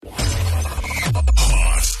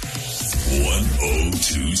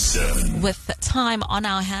1027. With time on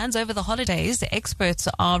our hands over the holidays, experts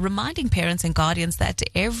are reminding parents and guardians that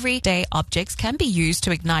everyday objects can be used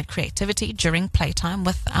to ignite creativity during playtime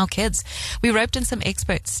with our kids. We roped in some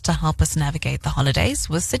experts to help us navigate the holidays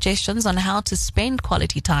with suggestions on how to spend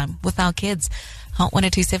quality time with our kids. Hot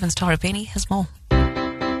 1027's Tara Penny has more.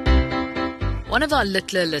 One of our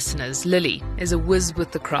littler listeners, Lily, is a whiz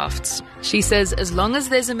with the crafts. She says as long as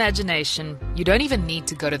there's imagination, you don't even need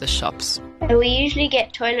to go to the shops. We usually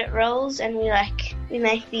get toilet rolls and we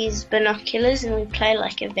make these binoculars and we play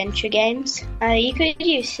adventure games. You could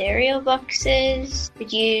use cereal boxes, you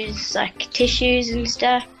could use tissues and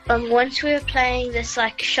stuff. Once we were playing this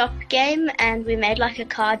shop game and we made a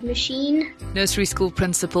card machine. Nursery school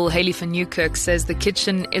principal Hayley van Newkirk says the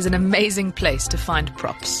kitchen is an amazing place to find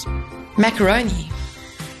props. Macaroni,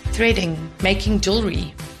 threading, making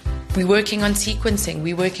jewelry. We're working on sequencing,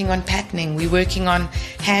 we're working on patterning, we're working on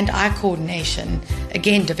hand-eye coordination.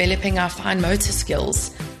 Again, developing our fine motor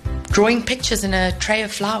skills. Drawing pictures in a tray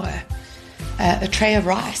of flour, a tray of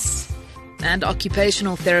rice. And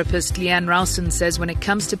occupational therapist Leanne Rowson says when it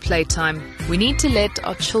comes to playtime, we need to let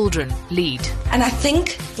our children lead. And I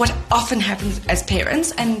think what often happens as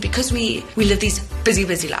parents, and because we live these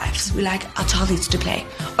busy lives, we're like, our child needs to play.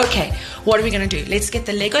 Okay, what are we going to do? Let's get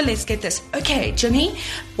the Lego, let's get this. Okay, Jimmy,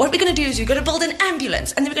 what we're going to do is we're going to build an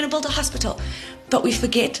ambulance and then we're going to build a hospital. But we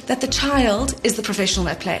forget that the child is the professional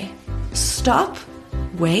at play. Stop,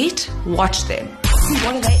 wait, watch them.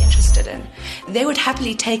 What are they interested in? They would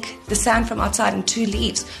happily take the sand from outside and 2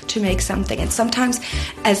 leaves to make something. And sometimes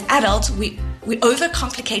as adults, we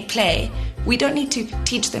overcomplicate play. We don't need to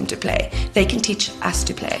teach them to play. They can teach us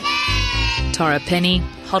to play. Tara Penny,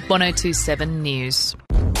 Hot 1027 News.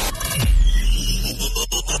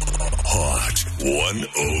 Hot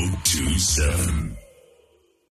 1027.